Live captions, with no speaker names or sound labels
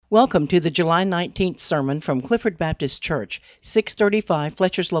Welcome to the July 19th sermon from Clifford Baptist Church, 635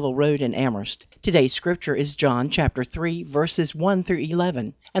 Fletcher's Level Road in Amherst. Today's scripture is John chapter 3, verses 1 through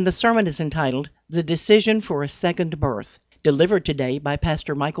 11, and the sermon is entitled, The Decision for a Second Birth, delivered today by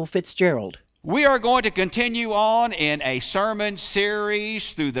Pastor Michael Fitzgerald. We are going to continue on in a sermon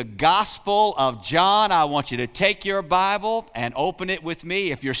series through the Gospel of John. I want you to take your Bible and open it with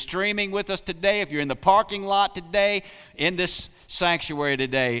me. If you're streaming with us today, if you're in the parking lot today, in this sanctuary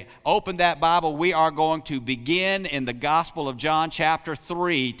today, open that Bible. We are going to begin in the Gospel of John chapter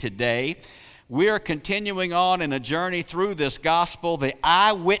 3 today. We're continuing on in a journey through this gospel, the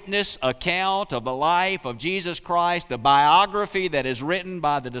eyewitness account of the life of Jesus Christ, the biography that is written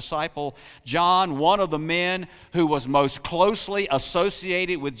by the disciple John, one of the men who was most closely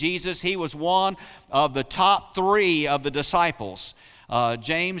associated with Jesus. He was one of the top three of the disciples.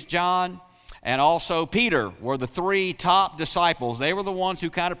 James, John, and also Peter were the three top disciples. They were the ones who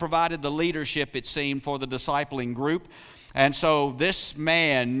kind of provided the leadership, it seemed, for the discipling group. And so this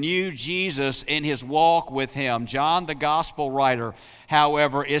man knew Jesus in his walk with him. John, the gospel writer,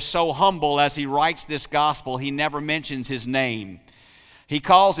 however, is so humble as he writes this gospel, he never mentions his name. He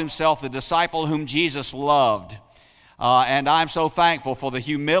calls himself the disciple whom Jesus loved. And I'm so thankful for the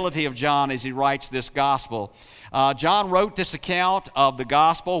humility of John as he writes this gospel. John wrote this account of the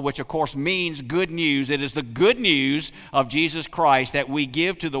gospel, which of course means good news. It is the good news of Jesus Christ that we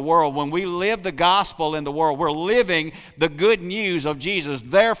give to the world. When we live the gospel in the world, we're living the good news of Jesus.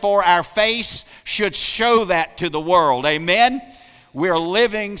 Therefore, our face should show that to the world. Amen? We're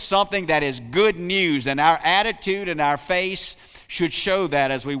living something that is good news, and our attitude and our face should show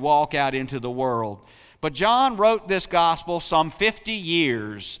that as we walk out into the world. But John wrote this gospel some 50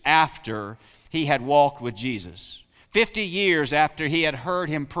 years after he had walked with Jesus. 50 years after he had heard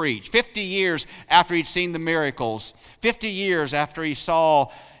him preach. 50 years after he'd seen the miracles. 50 years after he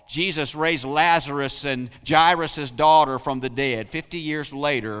saw Jesus raise Lazarus and Jairus' daughter from the dead. 50 years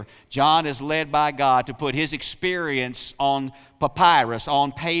later, John is led by God to put his experience on papyrus,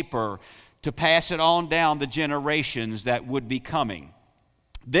 on paper, to pass it on down the generations that would be coming.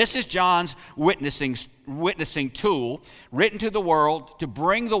 This is John's witnessing tool written to the world to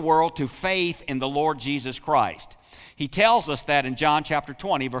bring the world to faith in the Lord Jesus Christ. He tells us that in John chapter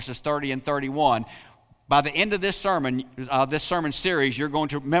 20, verses 30 and 31. By the end of this sermon series, you're going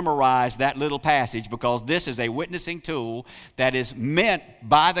to memorize that little passage because this is a witnessing tool that is meant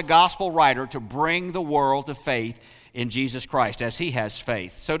by the gospel writer to bring the world to faith in Jesus Christ as he has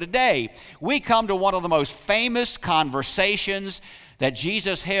faith. So today, we come to one of the most famous conversations that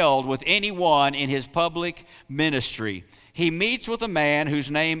Jesus held with anyone in his public ministry. He meets with a man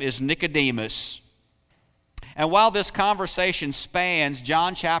whose name is Nicodemus. And while this conversation spans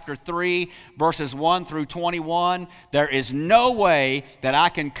John chapter 3, verses 1 through 21, there is no way that I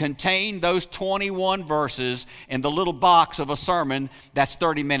can contain those 21 verses in the little box of a sermon that's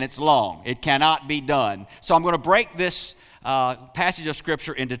 30 minutes long. It cannot be done. So I'm going to break this passage of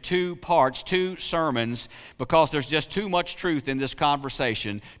Scripture into two parts, two sermons, because there's just too much truth in this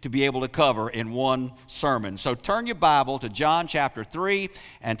conversation to be able to cover in one sermon. So turn your Bible to John chapter 3,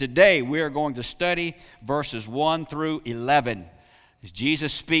 and today we are going to study verses 1 through 11.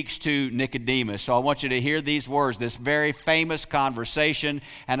 Jesus speaks to Nicodemus. So I want you to hear these words, this very famous conversation.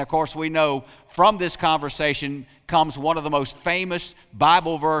 And of course we know from this conversation comes one of the most famous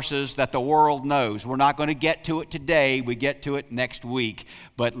Bible verses that the world knows. We're not going to get to it today. We get to it next week.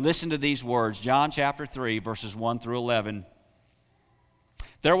 But listen to these words, John chapter 3, verses 1 through 11.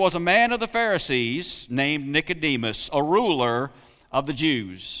 There was a man of the Pharisees named Nicodemus, a ruler of the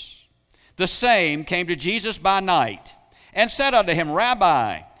Jews. The same came to Jesus by night and said unto him,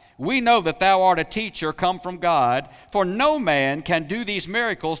 Rabbi, we know that thou art a teacher come from God, for no man can do these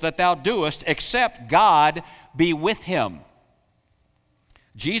miracles that thou doest, except God be with him.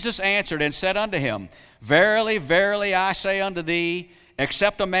 Jesus answered and said unto him, Verily, verily, I say unto thee,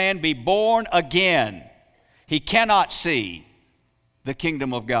 except a man be born again, he cannot see the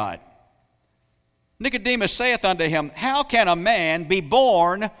kingdom of God. Nicodemus saith unto him, How can a man be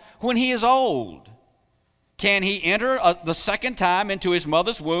born when he is old? Can he enter the second time into his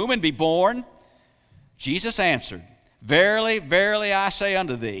mother's womb and be born? Jesus answered, Verily, verily, I say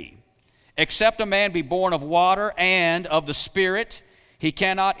unto thee, except a man be born of water and of the Spirit, he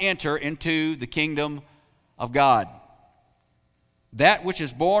cannot enter into the kingdom of God. That which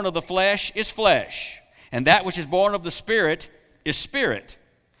is born of the flesh is flesh, and that which is born of the Spirit is spirit.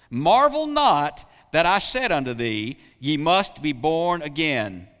 Marvel not that I said unto thee, Ye must be born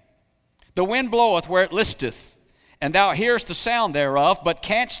again. The wind bloweth where it listeth, and thou hearest the sound thereof, but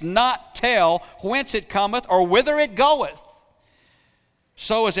canst not tell whence it cometh or whither it goeth.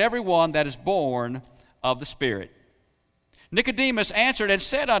 so is everyone that is born of the Spirit. Nicodemus answered and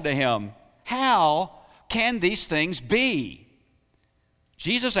said unto him, How can these things be?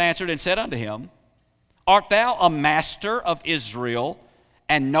 Jesus answered and said unto him, Art thou a master of Israel,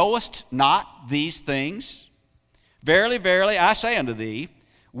 and knowest not these things? Verily, verily, I say unto thee,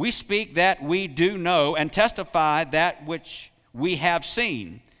 we speak that we do know, and testify that which we have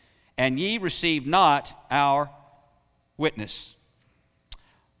seen, and ye receive not our witness.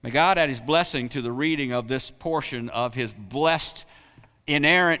 May God add his blessing to the reading of this portion of his blessed,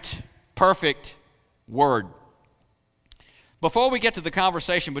 inerrant, perfect word. Before we get to the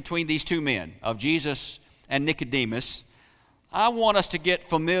conversation between these two men, of Jesus and Nicodemus, I want us to get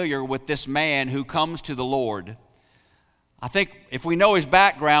familiar with this man who comes to the Lord. I think if we know his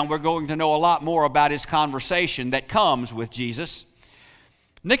background, we're going to know a lot more about his conversation that comes with Jesus.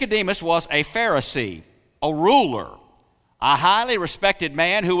 Nicodemus was a Pharisee, a ruler, a highly respected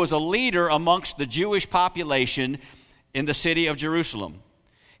man who was a leader amongst the Jewish population in the city of Jerusalem.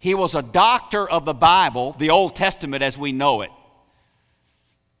 He was a doctor of the Bible, the Old Testament as we know it.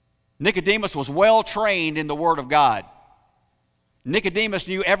 Nicodemus was well trained in the Word of God. Nicodemus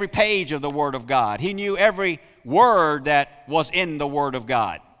knew every page of the Word of God. He knew every word that was in the Word of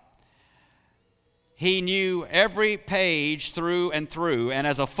God. He knew every page through and through, and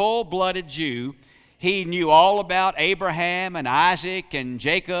as a full-blooded Jew, he knew all about Abraham and Isaac and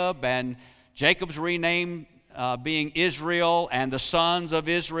Jacob, and Jacob's rename being Israel, and the sons of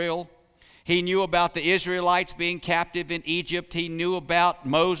Israel. He knew about the Israelites being captive in Egypt. He knew about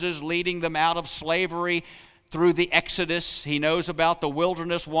Moses leading them out of slavery through the Exodus. He knows about the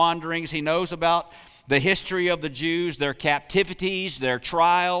wilderness wanderings. He knows about the history of the Jews, their captivities, their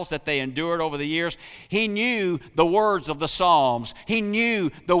trials that they endured over the years. He knew the words of the Psalms. He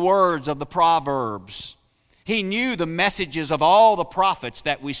knew the words of the Proverbs. He knew the messages of all the prophets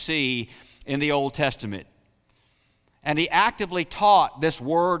that we see in the Old Testament. And he actively taught this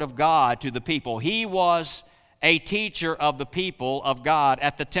Word of God to the people. He was a teacher of the people of God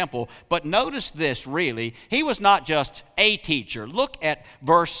at the temple. But notice this, really. He was not just a teacher. Look at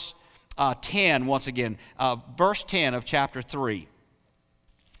verse 10 once again. Verse 10 of chapter 3.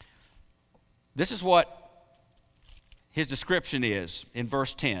 This is what his description is in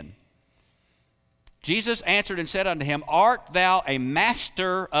verse 10. Jesus answered and said unto him, Art thou a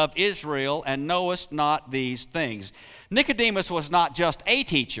master of Israel, and knowest not these things? Nicodemus was not just a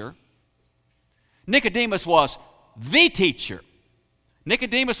teacher. Nicodemus was the teacher.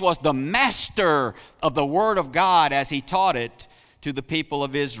 Nicodemus was the master of the Word of God as he taught it to the people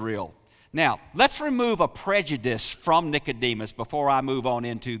of Israel. Now, let's remove a prejudice from Nicodemus before I move on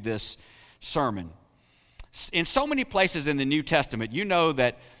into this sermon. In so many places in the New Testament, you know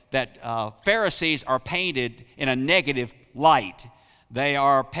that Pharisees are painted in a negative light. They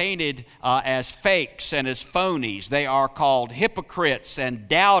are painted as fakes and as phonies. They are called hypocrites and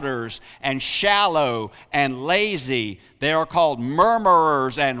doubters and shallow and lazy. They are called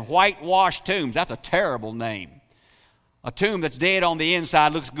murmurers and whitewashed tombs. That's a terrible name. A tomb that's dead on the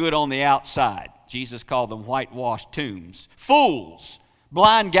inside looks good on the outside. Jesus called them whitewashed tombs. Fools,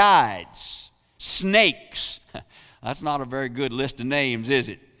 blind guides, snakes. That's not a very good list of names, is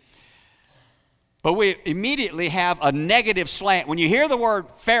it? But we immediately have a negative slant. When you hear the word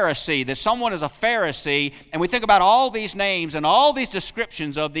Pharisee, that someone is a Pharisee, and we think about all these names and all these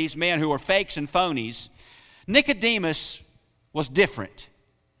descriptions of these men who are fakes and phonies, Nicodemus was different.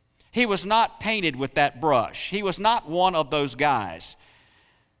 He was not painted with that brush. He was not one of those guys.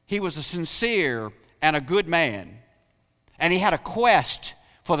 He was a sincere and a good man. And he had a quest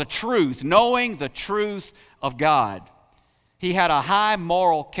for the truth, knowing the truth of God. He had a high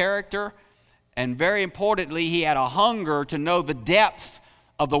moral character. And very importantly, he had a hunger to know the depth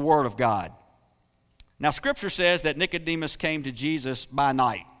of the Word of God. Now, Scripture says that Nicodemus came to Jesus by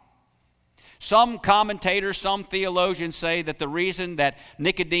night. Some commentators, some theologians say that the reason that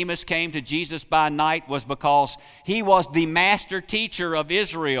Nicodemus came to Jesus by night was because he was the master teacher of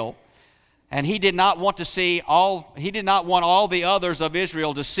Israel, and he did not want all the others of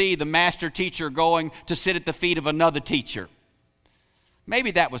Israel to see the master teacher going to sit at the feet of another teacher.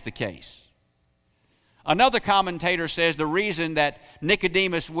 Maybe that was the case. Another commentator says the reason that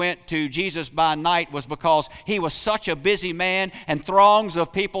Nicodemus went to Jesus by night was because he was such a busy man and throngs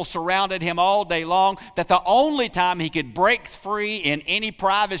of people surrounded him all day long that the only time he could break free in any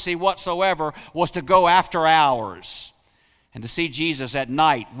privacy whatsoever was to go after hours and to see Jesus at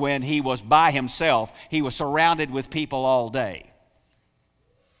night when he was by himself. He was surrounded with people all day.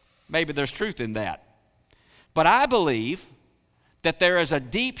 Maybe there's truth in that. But I believe that there is a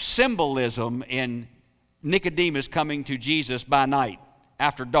deep symbolism in Nicodemus coming to Jesus by night.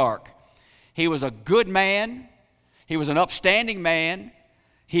 after dark. He was a good man. He was an upstanding man.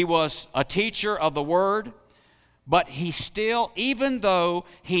 He was a teacher of the Word. But he still, even though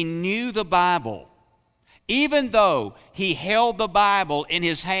he knew the Bible, even though he held the Bible in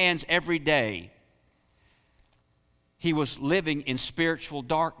his hands every day, he was living in spiritual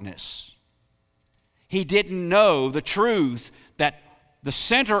darkness. He didn't know the truth that the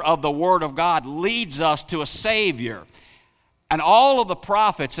center of the Word of God leads us to a Savior. And all of the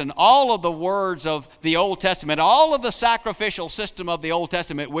prophets and all of the words of the Old Testament, all of the sacrificial system of the Old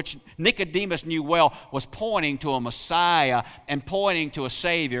Testament, which Nicodemus knew well, was pointing to a Messiah and pointing to a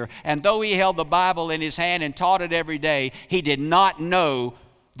Savior. And though he held the Bible in his hand and taught it every day, he did not know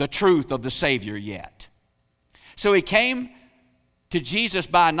the truth of the Savior yet. So he came to Jesus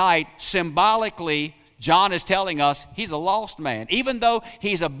by night. Symbolically, John is telling us he's a lost man. Even though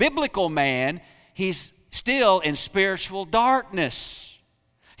he's a biblical man, he's still in spiritual darkness.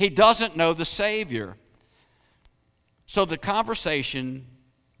 He doesn't know the Savior. So the conversation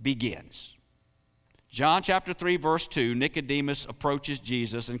begins. John chapter 3, verse 2, Nicodemus approaches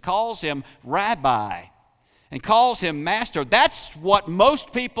Jesus and calls him Rabbi and calls him Master. That's what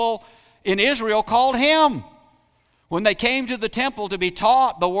most people in Israel called him. When they came to the temple to be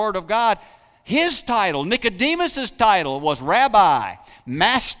taught the Word of God, his title, Nicodemus's title, was Rabbi,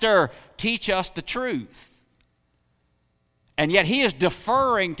 Master, teach us the truth. And yet he is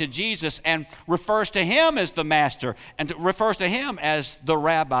deferring to Jesus and refers to him as the Master and refers to him as the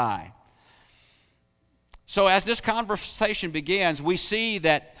Rabbi. So as this conversation begins, we see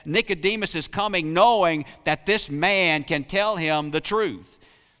that Nicodemus is coming knowing that this man can tell him the truth.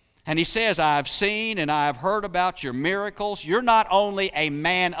 And he says, I have seen and I have heard about your miracles. You're not only a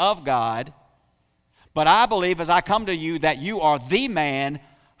man of God, but I believe as I come to you that you are the man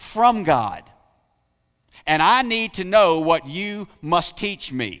from God. And I need to know what you must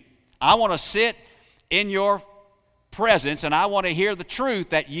teach me. I want to sit in your presence and I want to hear the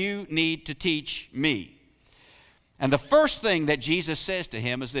truth that you need to teach me. And the first thing that Jesus says to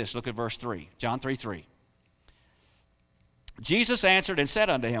him is this. Look at verse 3, John 3:3. Jesus answered and said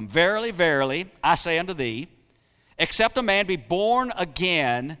unto him, Verily, verily, I say unto thee, except a man be born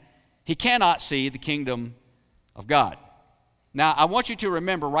again, he cannot see the kingdom of God. Now, I want you to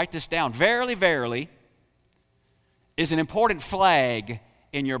remember, write this down. Verily, verily is an important flag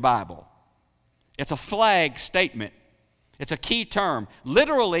in your Bible. It's a flag statement. It's a key term.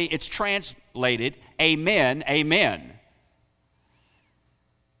 Literally, it's translated, Amen, Amen.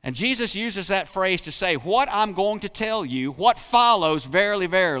 And Jesus uses that phrase to say, what I'm going to tell you, what follows, verily,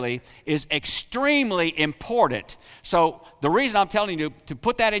 verily, is extremely important. So the reason I'm telling you to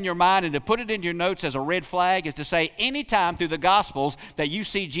put that in your mind and to put it in your notes as a red flag is to say anytime through the Gospels that you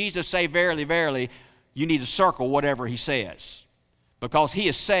see Jesus say, verily, verily, you need to circle whatever he says. Because he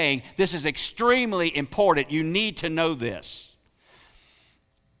is saying, this is extremely important. You need to know this.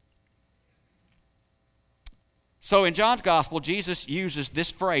 So in John's Gospel, Jesus uses this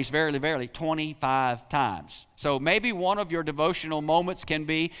phrase, verily, verily, 25 times. So maybe one of your devotional moments can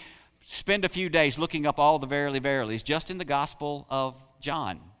be spend a few days looking up all the verily, verilies just in the Gospel of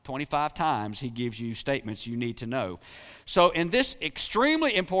John. 25 times he gives you statements you need to know. So in this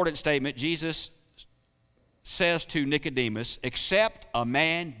extremely important statement, Jesus says to Nicodemus, except a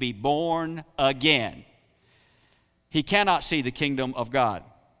man be born again, he cannot see the kingdom of God.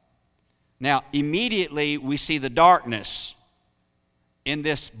 Now, immediately we see the darkness in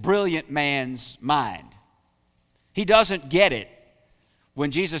this brilliant man's mind. He doesn't get it. When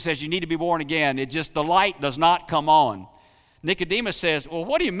Jesus says you need to be born again, the light does not come on. Nicodemus says, well,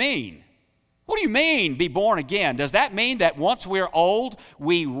 what do you mean? What do you mean, be born again? Does that mean that once we're old,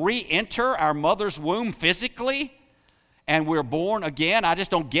 we re-enter our mother's womb physically and we're born again? I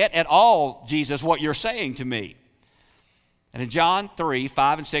just don't get at all, Jesus, what you're saying to me. And in John 3,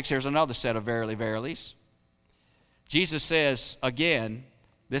 5 and 6, here's another set of verily, verilies. Jesus says, again,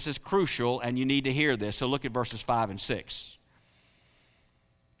 this is crucial and you need to hear this. So look at verses 5 and 6.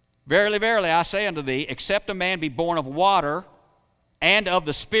 Verily, verily, I say unto thee, except a man be born of water and of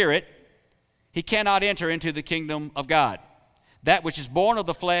the Spirit, he cannot enter into the kingdom of God. That which is born of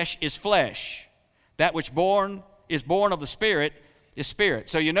the flesh is flesh. That which is born of the Spirit is spirit.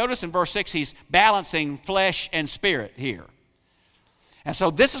 So you notice in verse 6, he's balancing flesh and spirit here. And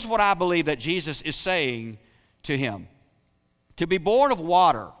so this is what I believe that Jesus is saying to him. To be born of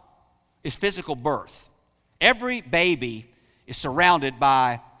water is physical birth. Every baby is surrounded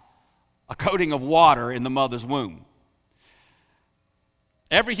by a coating of water in the mother's womb.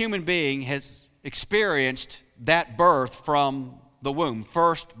 Every human being has experienced that birth from the womb,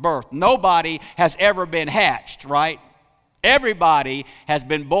 first birth. Nobody has ever been hatched, right? Everybody has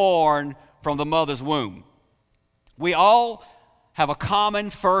been born from the mother's womb. We all have a common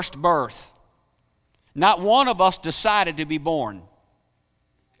first birth. Not one of us decided to be born.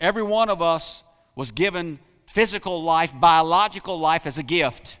 Every one of us was given physical life, biological life as a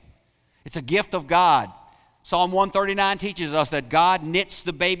gift. It's a gift of God. Psalm 139 teaches us that God knits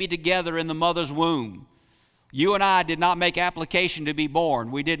the baby together in the mother's womb. You and I did not make application to be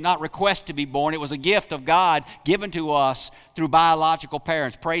born. We did not request to be born. It was a gift of God given to us through biological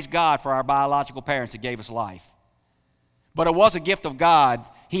parents. Praise God for our biological parents that gave us life. But it was a gift of God.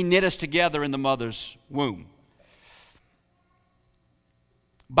 He knit us together in the mother's womb.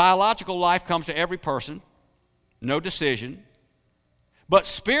 Biological life comes to every person, no decision. But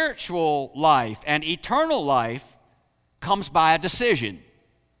spiritual life and eternal life comes by a decision.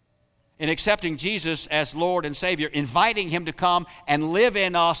 In accepting Jesus as Lord and Savior, inviting Him to come and live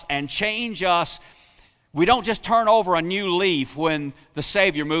in us and change us, we don't just turn over a new leaf when the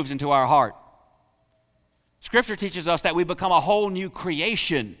Savior moves into our heart. Scripture teaches us that we become a whole new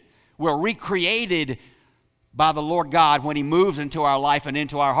creation. We're recreated by the Lord God when He moves into our life and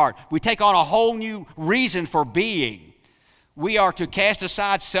into our heart. We take on a whole new reason for being. We are to cast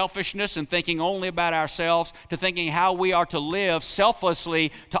aside selfishness and thinking only about ourselves, to thinking how we are to live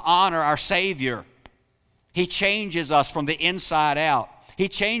selflessly to honor our Savior. He changes us from the inside out. He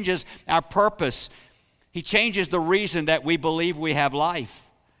changes our purpose. He changes the reason that we believe we have life.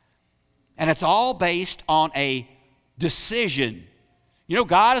 And it's all based on a decision. You know,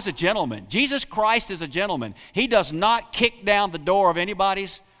 God is a gentleman. Jesus Christ is a gentleman. He does not kick down the door of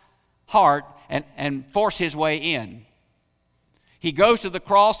anybody's heart and force His way in. He goes to the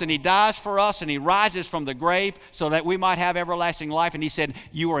cross and He dies for us and He rises from the grave so that we might have everlasting life. And He said,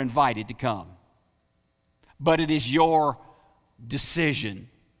 you are invited to come. But it is your decision.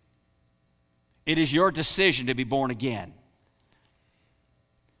 It is your decision to be born again.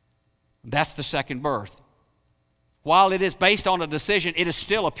 That's the second birth. While it is based on a decision, it is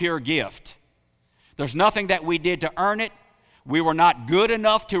still a pure gift. There's nothing that we did to earn it. We were not good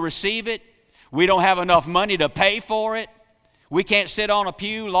enough to receive it. We don't have enough money to pay for it. We can't sit on a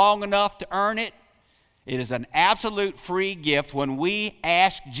pew long enough to earn it. It is an absolute free gift. When we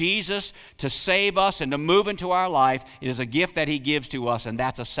ask Jesus to save us and to move into our life, it is a gift that He gives to us, and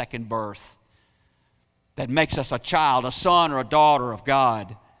that's a second birth that makes us a child, a son or a daughter of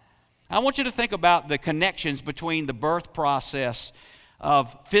God. I want you to think about the connections between the birth process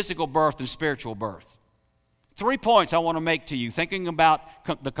of physical birth and spiritual birth. 3 points I want to make to you, thinking about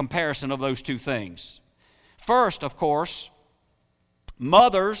the comparison of those two things. First, of course,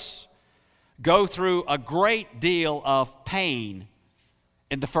 mothers go through a great deal of pain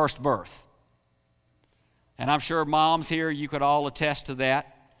in the first birth. And I'm sure moms here, you could all attest to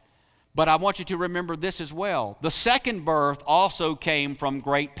that. But I want you to remember this as well. The second birth also came from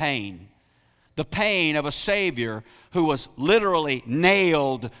great pain. The pain of a Savior who was literally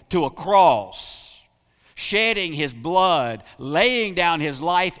nailed to a cross, shedding His blood, laying down His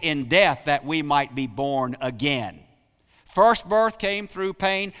life in death that we might be born again. First birth came through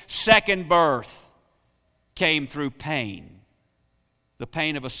pain. Second birth came through pain. The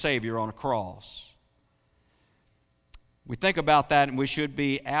pain of a Savior on a cross. We think about that and we should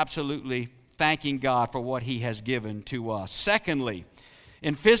be absolutely thanking God for what He has given to us. Secondly,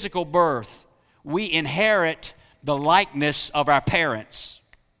 in physical birth, we inherit the likeness of our parents.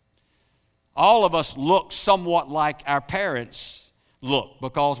 All of us look somewhat like our parents look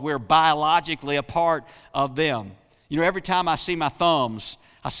because we're biologically a part of them. You know, every time I see my thumbs,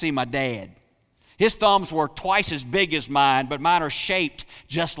 I see my dad. His thumbs were twice as big as mine, but mine are shaped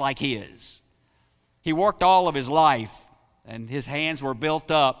just like his. He worked all of his life, and his hands were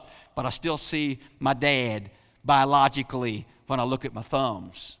built up, but I still see my dad biologically when I look at my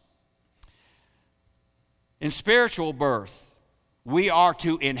thumbs. In spiritual birth, we are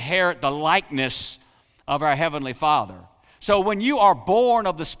to inherit the likeness of our Heavenly Father. So when you are born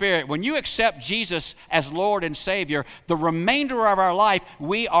of the Spirit, when you accept Jesus as Lord and Savior, the remainder of our life,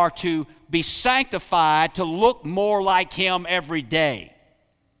 we are to be sanctified to look more like Him every day.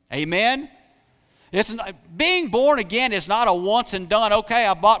 Amen? Being born again is not a once and done, okay,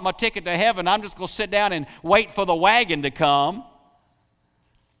 I bought my ticket to heaven, I'm just going to sit down and wait for the wagon to come.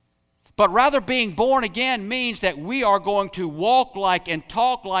 But rather, being born again means that we are going to walk like and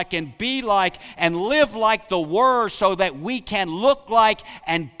talk like and be like and live like the Word so that we can look like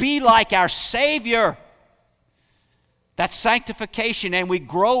and be like our Savior. That's sanctification, and we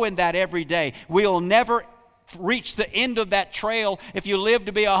grow in that every day. We'll never reach the end of that trail if you live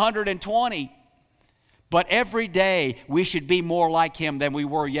to be 120. But every day we should be more like Him than we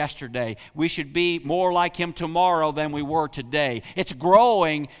were yesterday. We should be more like Him tomorrow than we were today. It's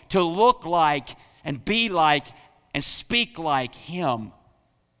growing to look like and be like and speak like Him.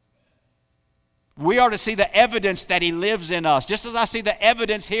 We are to see the evidence that He lives in us. Just as I see the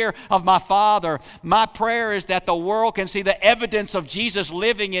evidence here of my Father, my prayer is that the world can see the evidence of Jesus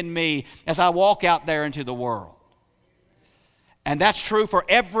living in me as I walk out there into the world. And that's true for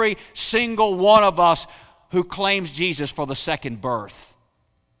every single one of us who claims Jesus for the second birth.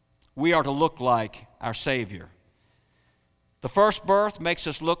 We are to look like our Savior. The first birth makes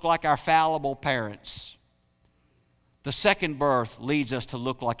us look like our fallible parents. The second birth leads us to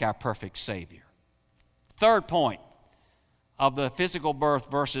look like our perfect Savior. Third point of the physical birth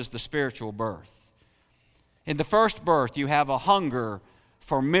versus the spiritual birth. In the first birth, you have a hunger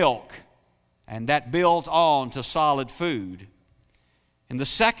for milk, and that builds on to solid food. In the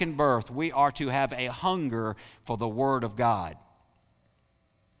second birth, we are to have a hunger for the Word of God.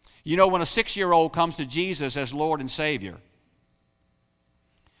 You know, when a 6-year-old comes to Jesus as Lord and Savior,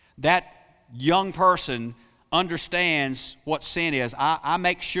 that young person understands what sin is. I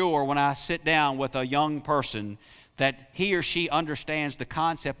make sure when I sit down with a young person that he or she understands the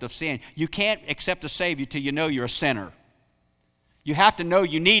concept of sin. You can't accept a Savior till you know you're a sinner. You have to know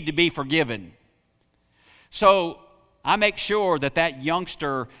you need to be forgiven. So I make sure that that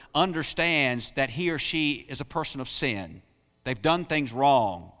youngster understands that he or she is a person of sin. They've done things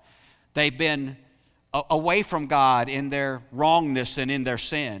wrong. They've been away from God in their wrongness and in their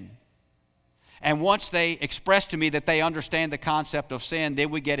sin. And once they express to me that they understand the concept of sin,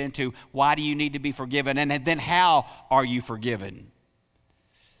 then we get into why do you need to be forgiven, and then how are you forgiven?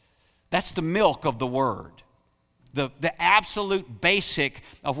 That's the milk of the Word. The absolute basic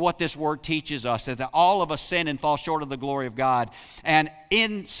of what this Word teaches us is that all of us sin and fall short of the glory of God. And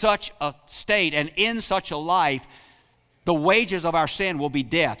in such a state and in such a life, the wages of our sin will be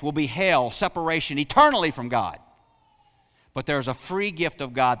death, will be hell, separation eternally from God. But there's a free gift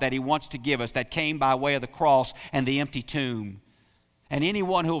of God that He wants to give us that came by way of the cross and the empty tomb. And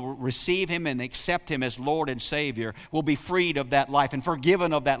anyone who will receive Him and accept Him as Lord and Savior will be freed of that life and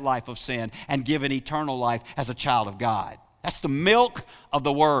forgiven of that life of sin and given eternal life as a child of God. That's the milk of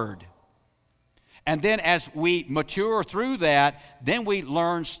the Word. And then as we mature through that, then we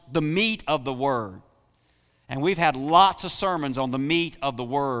learn the meat of the Word. And we've had lots of sermons on the meat of the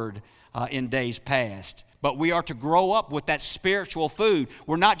Word in days past. But we are to grow up with that spiritual food.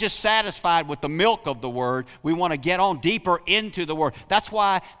 We're not just satisfied with the milk of the Word. We want to get on deeper into the Word. That's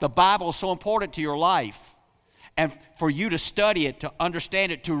why the Bible is so important to your life. And for you to study it, to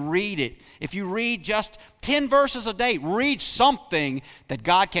understand it, to read it. If you read just 10 verses a day, read something that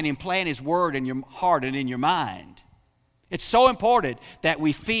God can implant His Word in your heart and in your mind. It's so important that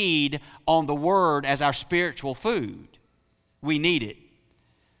we feed on the Word as our spiritual food. We need it.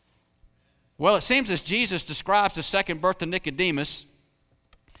 Well, it seems as Jesus describes the second birth to Nicodemus,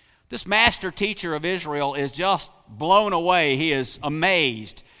 this master teacher of Israel is just blown away. He is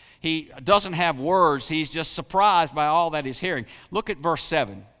amazed. He doesn't have words. He's just surprised by all that he's hearing. Look at verse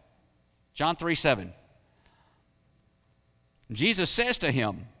 7. John 3:7. Jesus says to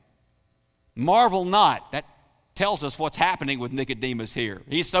him, "Marvel not." That tells us what's happening with Nicodemus here.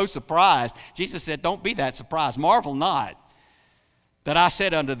 He's so surprised. Jesus said, "Don't be that surprised. Marvel not that I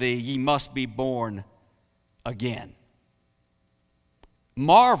said unto thee, ye must be born again."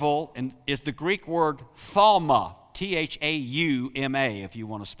 Marvel is the Greek word thauma, T-H-A-U-M-A, if you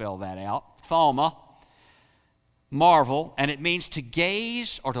want to spell that out. Thauma, marvel, and it means to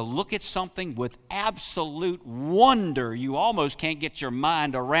gaze or to look at something with absolute wonder. You almost can't get your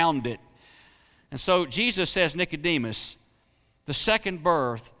mind around it. And so Jesus says, Nicodemus, the second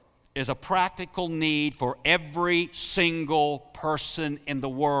birth is a practical need for every single person in the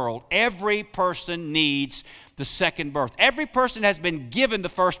world. Every person needs the second birth. Every person has been given the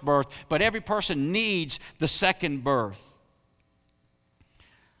first birth, but every person needs the second birth.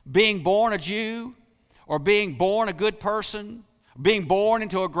 Being born a Jew, or being born a good person, being born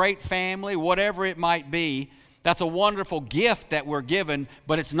into a great family, whatever it might be, that's a wonderful gift that we're given,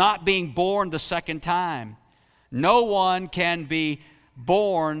 but it's not being born the second time. No one can be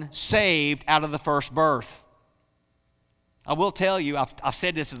born saved out of the first birth. I will tell you, I've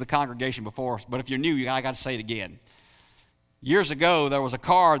said this to the congregation before, but if you're new, I got to say it again. Years ago, there was a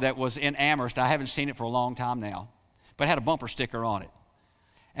car that was in Amherst. I haven't seen it for a long time now, but it had a bumper sticker on it.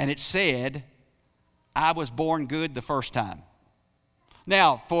 And it said, "I was born good the first time."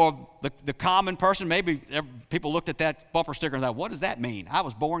 Now, for the common person, maybe people looked at that bumper sticker and thought, what does that mean? I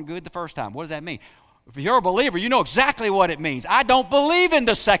was born good the first time. What does that mean? If you're a believer, you know exactly what it means. I don't believe in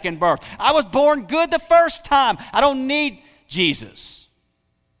the second birth. I was born good the first time. I don't need Jesus.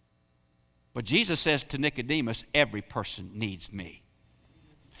 But Jesus says to Nicodemus, every person needs me.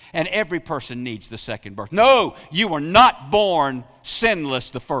 And every person needs the second birth. No, you were not born sinless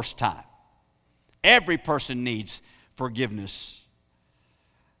the first time. Every person needs forgiveness.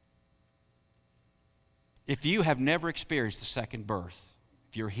 If you have never experienced the second birth,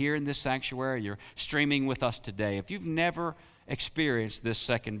 if you're here in this sanctuary, you're streaming with us today, if you've never experienced this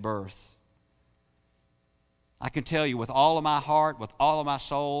second birth, I can tell you with all of my heart, with all of my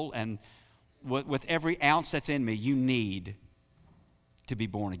soul, and with every ounce that's in me, you need to be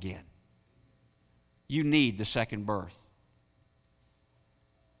born again. You need the second birth.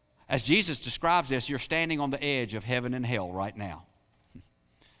 As Jesus describes this, you're standing on the edge of heaven and hell right now.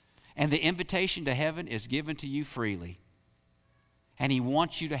 And the invitation to heaven is given to you freely. And He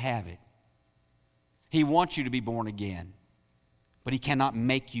wants you to have it. He wants you to be born again. But He cannot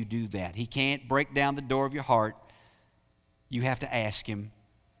make you do that. He can't break down the door of your heart. You have to ask Him.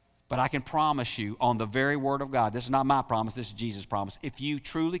 But I can promise you on the very Word of God, this is not my promise, this is Jesus' promise. If you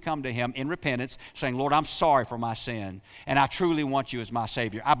truly come to Him in repentance, saying, Lord, I'm sorry for my sin, and I truly want you as my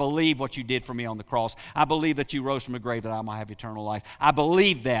Savior. I believe what you did for me on the cross. I believe that you rose from the grave that I might have eternal life. I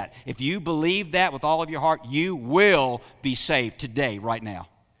believe that. If you believe that with all of your heart, you will be saved today, right now.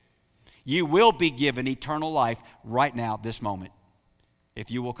 You will be given eternal life right now, this moment,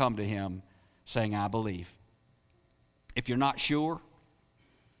 if you will come to Him saying, I believe. If you're not sure,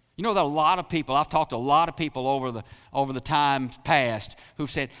 you know, there are a lot of people, I've talked to a lot of people over the times past who've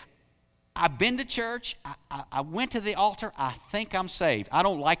said, I've been to church, I went to the altar, I think I'm saved. I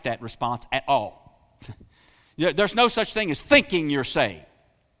don't like that response at all. There's no such thing as thinking you're saved.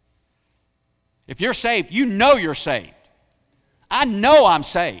 If you're saved, you know you're saved. I know I'm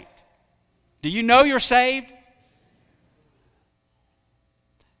saved. Do you know you're saved?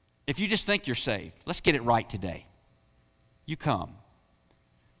 If you just think you're saved, let's get it right today. You come.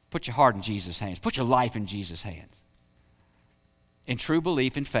 Put your heart in Jesus' hands. Put your life in Jesus' hands. In true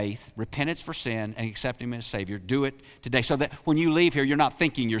belief and faith, repentance for sin, and accept Him as Savior. Do it today so that when you leave here, you're not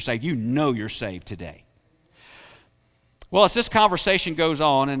thinking you're saved. You know you're saved today. Well, as this conversation goes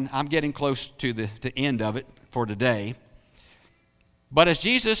on, and I'm getting close to the end of it for today, but as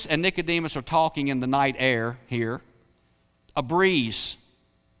Jesus and Nicodemus are talking in the night air here, a breeze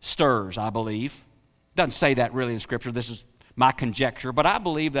stirs, I believe. It doesn't say that really in Scripture. This is my conjecture, but I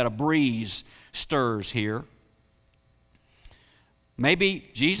believe that a breeze stirs here. Maybe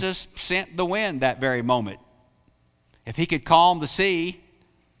Jesus sent the wind that very moment. If He could calm the sea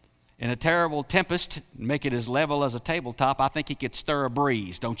in a terrible tempest, make it as level as a tabletop, I think He could stir a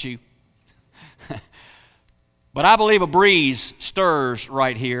breeze, don't you? But I believe a breeze stirs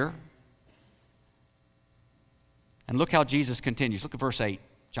right here. And look how Jesus continues. Look at verse 8,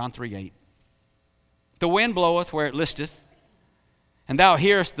 John 3:8. The wind bloweth where it listeth, and thou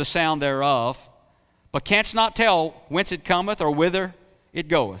hearest the sound thereof, but canst not tell whence it cometh or whither it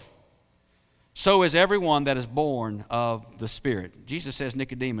goeth. So is everyone that is born of the Spirit. Jesus says,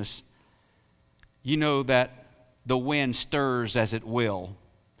 Nicodemus, you know that the wind stirs as it will,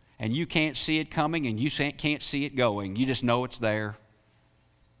 and you can't see it coming and you can't see it going. You just know it's there.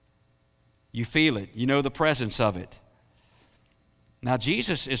 You feel it. You know the presence of it. Now,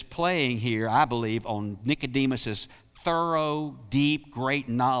 Jesus is playing here, I believe, on Nicodemus's thorough, deep, great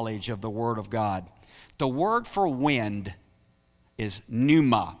knowledge of the Word of God. The word for wind is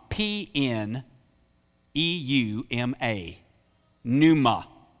pneuma, P-N-E-U-M-A, pneuma.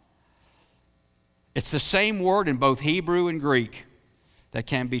 It's the same word in both Hebrew and Greek that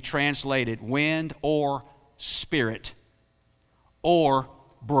can be translated wind or spirit or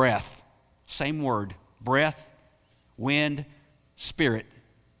breath. Same word, breath, wind, spirit.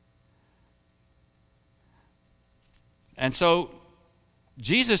 And so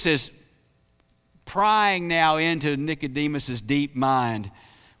Jesus is prying now into Nicodemus's deep mind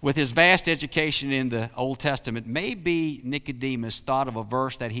with his vast education in the Old Testament. Maybe Nicodemus thought of a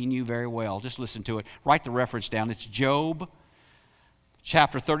verse that he knew very well. Just listen to it. Write the reference down. It's Job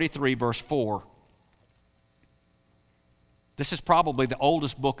chapter 33, verse 4. This is probably the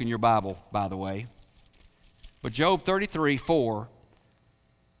oldest book in your Bible, by the way. But Job 33, 4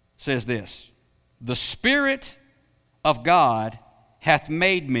 says this: The Spirit of God hath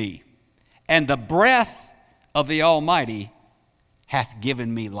made me, and the breath of the Almighty hath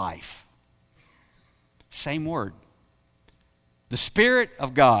given me life. Same word. The Spirit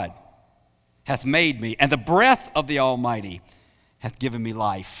of God hath made me, and the breath of the Almighty hath given me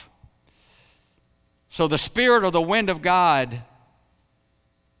life. So the Spirit or the wind of God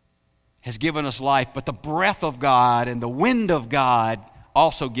has given us life, but the breath of God and the wind of God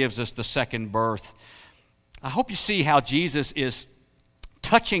also gives us the second birth. I hope you see how Jesus is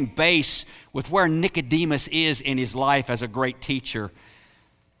touching base with where Nicodemus is in his life as a great teacher.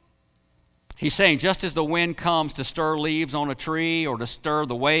 He's saying, just as the wind comes to stir leaves on a tree or to stir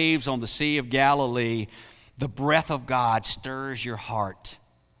the waves on the Sea of Galilee, the breath of God stirs your heart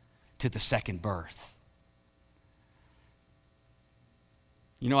to the second birth.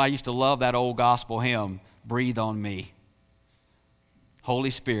 You know, I used to love that old gospel hymn, Breathe on Me.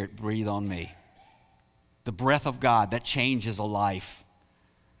 Holy Spirit, breathe on me. The breath of God that changes a life.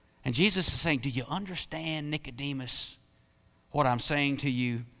 And Jesus is saying, do you understand, Nicodemus, what I'm saying to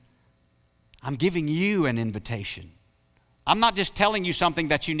you? I'm giving you an invitation. I'm not just telling you something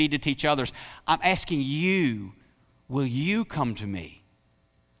that you need to teach others. I'm asking you, will you come to me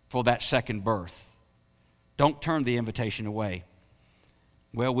for that second birth? Don't turn the invitation away.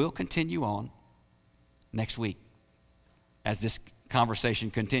 Well, we'll continue on next week as this conversation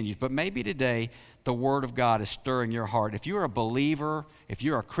continues. But maybe today the Word of God is stirring your heart. If you're a believer, if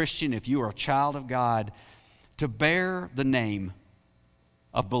you're a Christian, if you are a child of God, to bear the name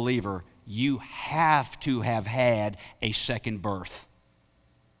of believer, you have to have had a second birth.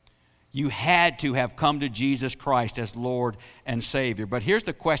 You had to have come to Jesus Christ as Lord and Savior. But here's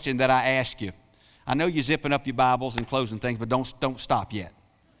the question that I ask you. I know you're zipping up your Bibles and closing things, but don't stop yet.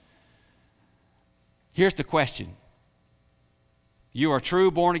 Here's the question. You are a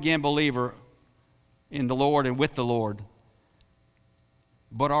true born-again believer in the Lord and with the Lord,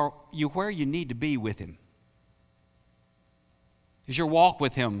 but are you where you need to be with Him? Is your walk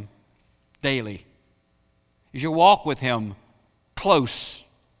with Him daily? Is your walk with Him close?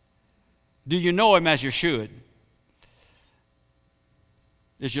 Do you know Him as you should?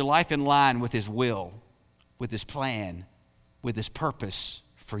 Is your life in line with His will, with His plan, with His purpose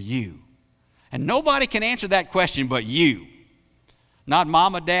for you? And nobody can answer that question but you. Not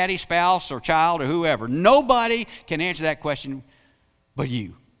mama, daddy, spouse, or child, or whoever. Nobody can answer that question but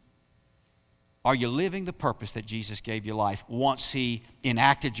you. Are you living the purpose that Jesus gave you life once He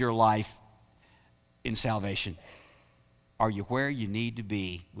enacted your life in salvation? Are you where you need to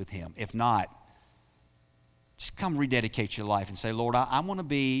be with Him? If not, just come rededicate your life and say, Lord, I want to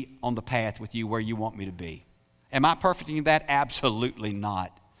be on the path with you where you want me to be. Am I perfect in that? Absolutely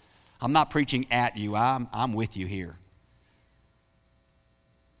not. I'm not preaching at you. I'm with you here.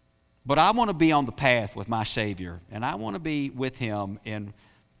 But I want to be on the path with my Savior, and I want to be with Him in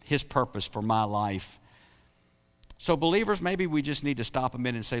His purpose for my life. So believers, maybe we just need to stop a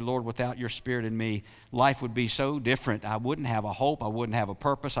minute and say, Lord, without your Spirit in me, life would be so different. I wouldn't have a hope. I wouldn't have a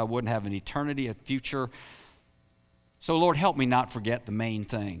purpose. I wouldn't have an eternity, a future. So Lord, help me not forget the main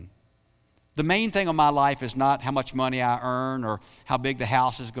thing. The main thing of my life is not how much money I earn or how big the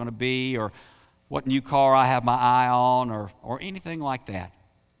house is going to be or what new car I have my eye on or anything like that.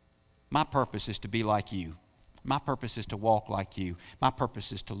 My purpose is to be like you. My purpose is to walk like you. My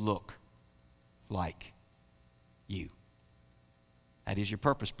purpose is to look like you. That is your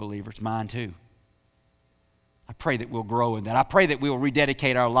purpose, believer. It's mine too. I pray that we'll grow in that. I pray that we will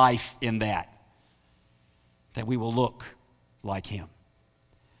rededicate our life in that we will look like Him.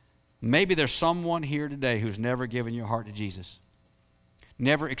 Maybe there's someone here today who's never given your heart to Jesus,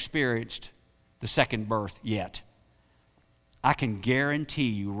 never experienced the second birth yet. I can guarantee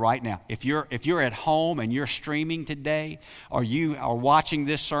you right now, if you're at home and you're streaming today, or you are watching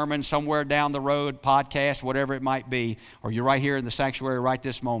this sermon somewhere down the road, podcast, whatever it might be, or you're right here in the sanctuary right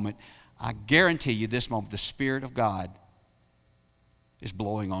this moment, I guarantee you this moment, the Spirit of God is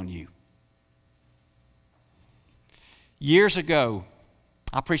blowing on you. Years ago,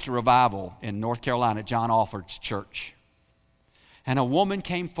 I preached a revival in North Carolina at John Alford's church. And a woman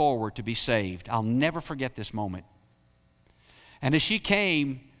came forward to be saved. I'll never forget this moment. And as she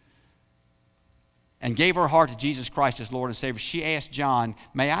came and gave her heart to Jesus Christ as Lord and Savior, she asked John,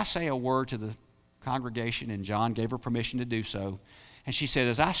 may I say a word to the congregation? And John gave her permission to do so. And she said,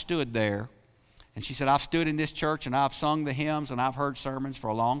 as I stood there, and she said, I've stood in this church and I've sung the hymns and I've heard sermons for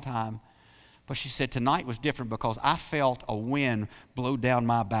a long time. But she said, tonight was different because I felt a wind blow down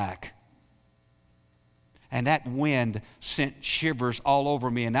my back. And that wind sent shivers all over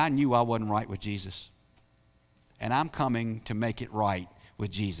me, and I knew I wasn't right with Jesus. And I'm coming to make it right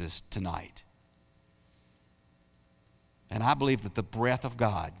with Jesus tonight. And I believe that the breath of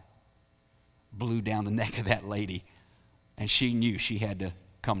God blew down the neck of that lady, and she knew she had to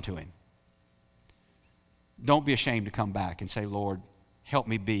come to Him. Don't be ashamed to come back and say, Lord, help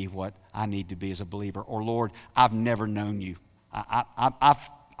me be what I need to be as a believer. Or, Lord, I've never known you.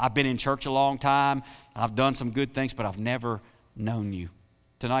 I've been in church a long time. I've done some good things, but I've never known you.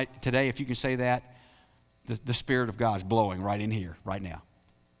 today, if you can say that, the Spirit of God is blowing right in here, right now.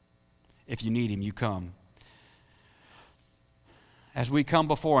 If you need Him, you come. As we come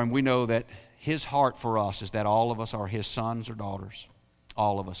before Him, we know that His heart for us is that all of us are His sons or daughters.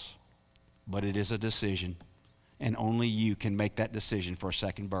 All of us. But it is a decision. And only you can make that decision for a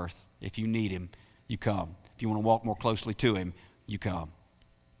second birth. If you need Him, you come. If you want to walk more closely to Him, you come.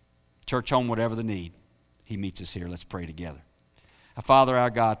 Church, home, whatever the need, He meets us here. Let's pray together. Father, our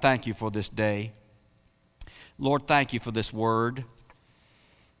God, thank You for this day. Lord, thank You for this word.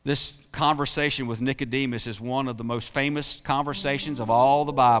 This conversation with Nicodemus is one of the most famous conversations of all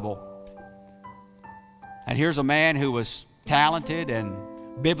the Bible. And here's a man who was talented and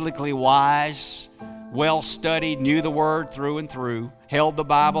biblically wise, well-studied, knew the Word through and through, held the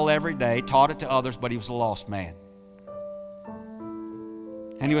Bible every day, taught it to others, but he was a lost man.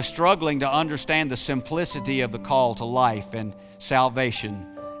 And he was struggling to understand the simplicity of the call to life and salvation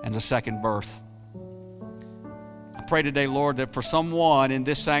and the second birth. I pray today, Lord, that for someone in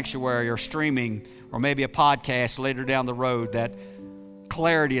this sanctuary or streaming or maybe a podcast later down the road, that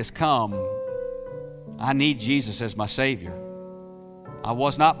clarity has come. I need Jesus as my Savior. I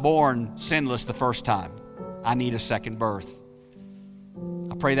was not born sinless the first time. I need a second birth.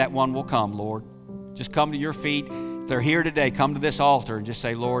 I pray that one will come, Lord. Just come to Your feet. If they're here today, come to this altar and just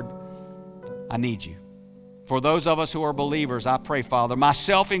say, Lord, I need You. For those of us who are believers, I pray, Father,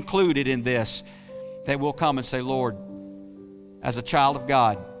 myself included in this, that we'll come and say, Lord, as a child of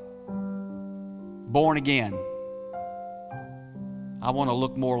God, born again, I want to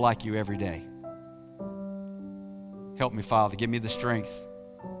look more like You every day. Help me, Father. Give me the strength.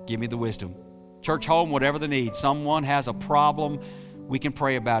 Give me the wisdom. Church, home, whatever the need. Someone has a problem. We can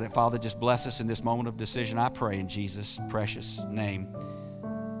pray about it. Father, just bless us in this moment of decision. I pray in Jesus' precious name.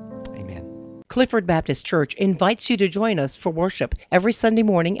 Amen. Clifford Baptist Church invites you to join us for worship every Sunday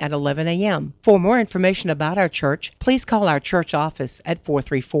morning at 11 a.m. For more information about our church, please call our church office at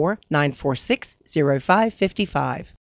 434-946-0555.